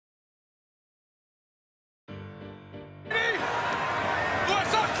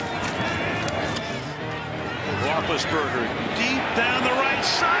Roethlisberger deep down the right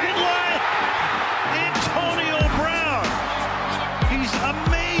sideline. Antonio Brown. He's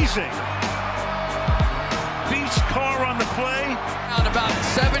amazing. Beats Carr on the play. On about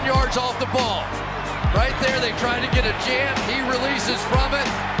 7 yards off the ball. Right there, they try to get a jam. He releases from it.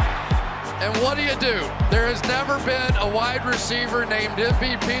 And what do? There has never been a wide receiver named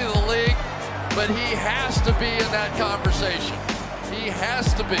MVP of the league, but he has to be in that conversation. He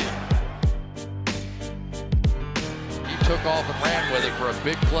has to be. He took off and ran with it for a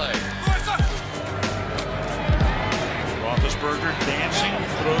big play. Roethlisberger dancing,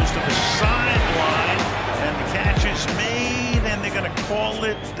 throws to the sideline, and the catch is made, and they're going to call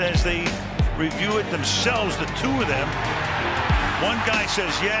it as they review it themselves, the two of them. One guy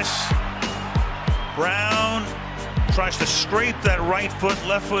says yes. Brown tries to scrape that right foot.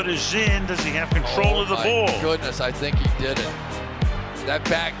 Left foot is in. Does he have control of the ball? Oh, my goodness, I think he did it. That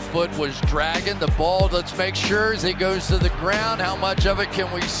back foot was dragging the ball. Let's make sure as he goes to the ground, how much of it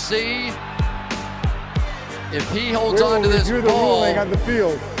can we see? If he holds on to this ball, on the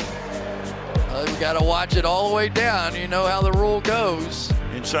field. We got to watch it all the way down. You know how the rule goes.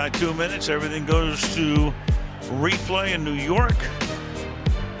 Inside 2 minutes, everything goes to replay in New York.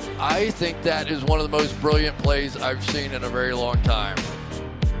 I think that is one of the most brilliant plays I've seen in a very long time.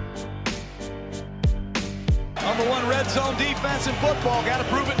 Number one red zone defense in football. Got to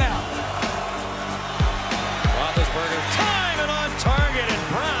prove it now. Roethlisberger time and on target, and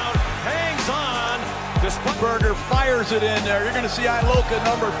Brown hangs on. Roethlisberger fires it in there. You're going to see Iloka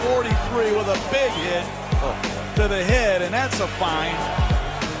number 43 with a big hit to the head, and that's a fine.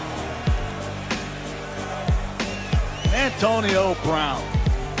 Antonio Brown.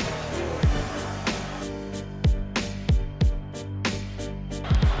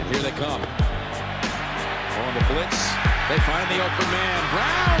 Here they come. On the blitz, they find the open man.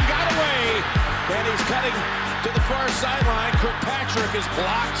 Brown got away, and he's cutting to the far sideline. Kirkpatrick is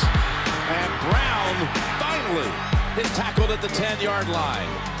blocked, and Brown finally is tackled at the 10-yard line.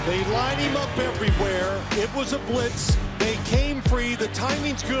 They line him up everywhere. It was a blitz. They came free. The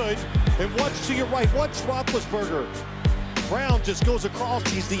timing's good. And watch to your right. Watch Roethlisberger. Brown just goes across.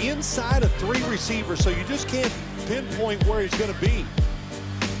 He's the inside of three receivers, so you just can't pinpoint where he's going to be.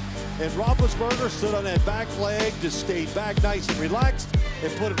 And Roethlisberger stood on that back leg, just stayed back nice and relaxed,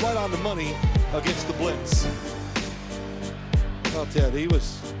 and put it right on the money against the blitz. I'll tell you, he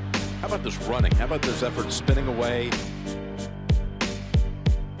was... How about this running? How about this effort spinning away?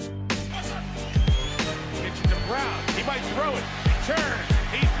 Pitch to Brown. He might throw it. He turns.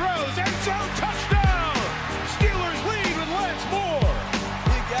 He throws. End zone. Touchdown! Steelers lead with Lance Moore.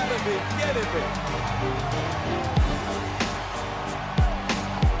 You gotta be kidding me.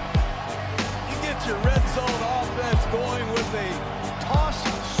 Your red zone offense going with a toss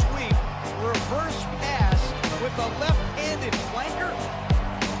sweep, reverse pass with a left-handed flanker.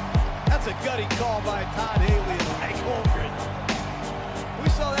 That's a gutty call by Todd Haley and Mike Holmgren. We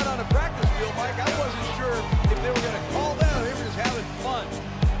saw that on the practice field, Mike. I wasn't sure if they were going to call that or they were just having fun.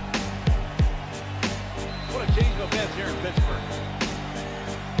 What a change of events here in Pittsburgh.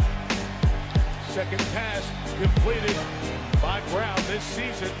 Second pass completed by Brown this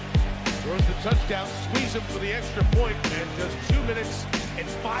season. Throws the touchdown, squeeze him for the extra point, and just 2 minutes and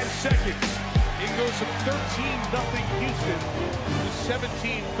 5 seconds. It goes from 13-0 Houston to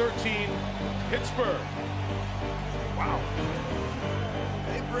 17-13 Pittsburgh. Wow.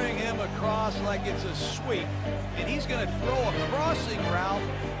 They bring him across like it's a sweep, and he's going to throw a crossing route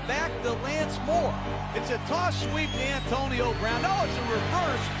back to Lance Moore. It's a toss sweep to Antonio Brown. No, it's a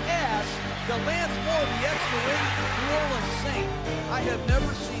reverse pass to Lance Moore, the ex-New Orleans Saint. I have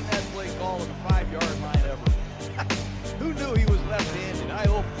never seen that play called at the 5-yard line ever. Who knew he was left-handed? I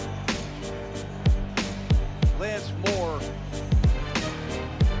hope Lance Moore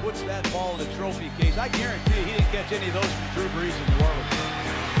puts that ball in the trophy case. I guarantee he didn't catch any of those from Drew Brees in New Orleans.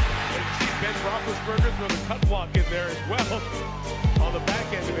 And you see Ben Roethlisberger throw the cut block in there as well. On the back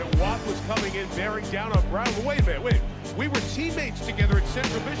end of it, Watt was coming in, bearing down on Brown. But wait a minute, we were teammates together at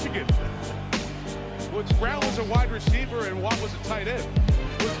Central Michigan. Brown was a wide receiver and Watt was a tight end.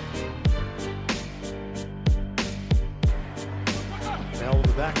 Now in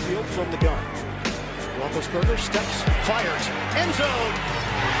the backfield from the gun. Roethlisberger steps, fires, end zone.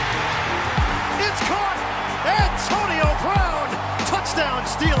 It's caught! Antonio Brown! Touchdown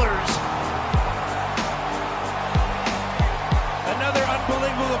Steelers! Another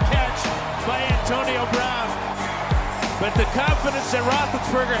unbelievable catch by Antonio Brown. But the confidence that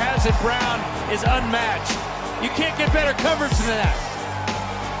Roethlisberger has in Brown is unmatched. You can't get better coverage than that.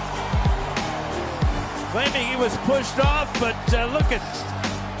 Claiming he was pushed off, but look at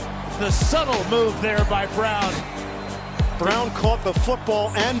the subtle move there by Brown. Brown caught the football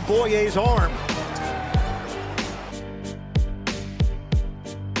and Boye's arm.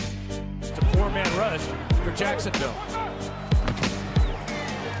 It's a four-man rush for Jacksonville.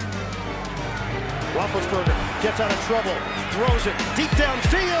 Roethlisberger gets out of trouble, throws it deep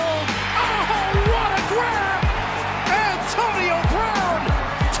downfield. Oh, what a grab! Antonio Brown,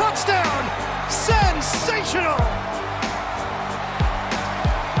 touchdown, sensational!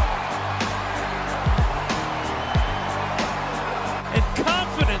 And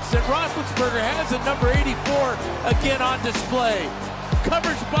confidence that Roethlisberger has at number 84 again on display.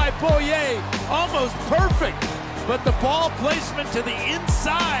 Coverage by Boye, almost perfect. But the ball placement to the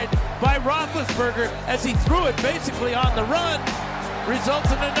inside by Roethlisberger as he threw it basically on the run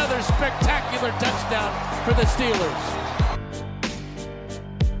results in another spectacular touchdown for the Steelers.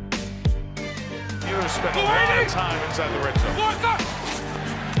 You have spent a lot of time inside the red zone.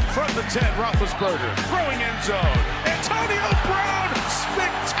 From the 10, Roethlisberger throwing end zone. Antonio Brown,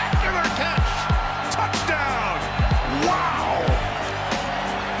 spectacular catch. Touchdown. Wow.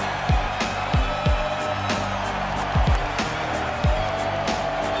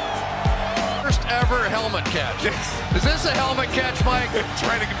 Ever helmet catch. Is this a helmet catch, Mike?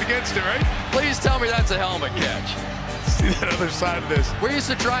 Trying to get against it, right? Please tell me that's a helmet catch. See that other side of this. We used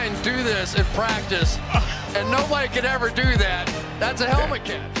to try and do this in practice, and nobody could ever do that. That's a helmet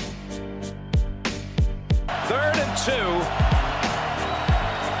catch. 3rd and 2.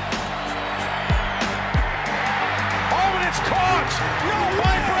 Oh, and it's caught! No,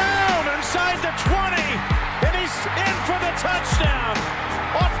 by Brown inside the 20, and he's in for the touchdown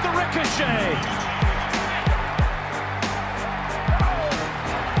off the ricochet.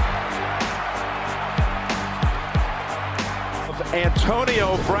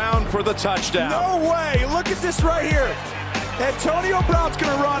 Antonio Brown for the touchdown. No way! Look at this right here. Antonio Brown's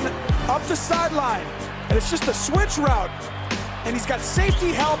going to run up the sideline, and it's just a switch route. And he's got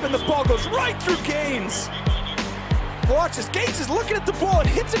safety help, and the ball goes right through Gaines. Watch this. Gaines is looking at the ball. It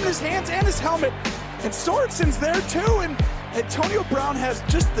hits him in his hands and his helmet. And Sorensen's there too, and Antonio Brown has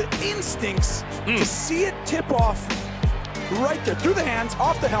just the instincts to see it tip off right there, through the hands,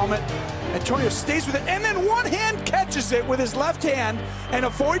 off the helmet. Antonio stays with it, and then one hand catches it with his left hand and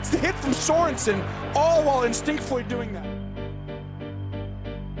avoids the hit from Sorensen, all while instinctively doing that.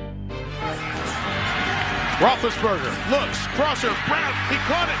 Roethlisberger looks, crosser, Brown, he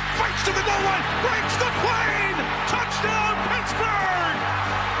caught it, fights to the goal line, breaks the plane! Touchdown, Pittsburgh!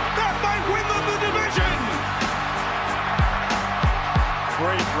 That might win them the division!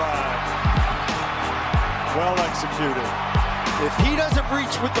 Great drive. Well executed. If he doesn't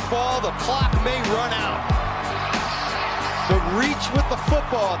reach with the ball, the clock may run out. The reach with the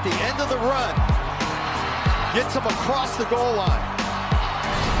football at the end of the run gets him across the goal line.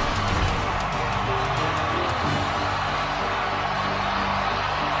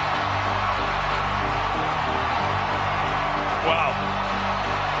 Wow.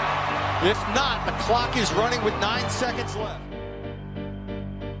 If not, the clock is running with 9 seconds left.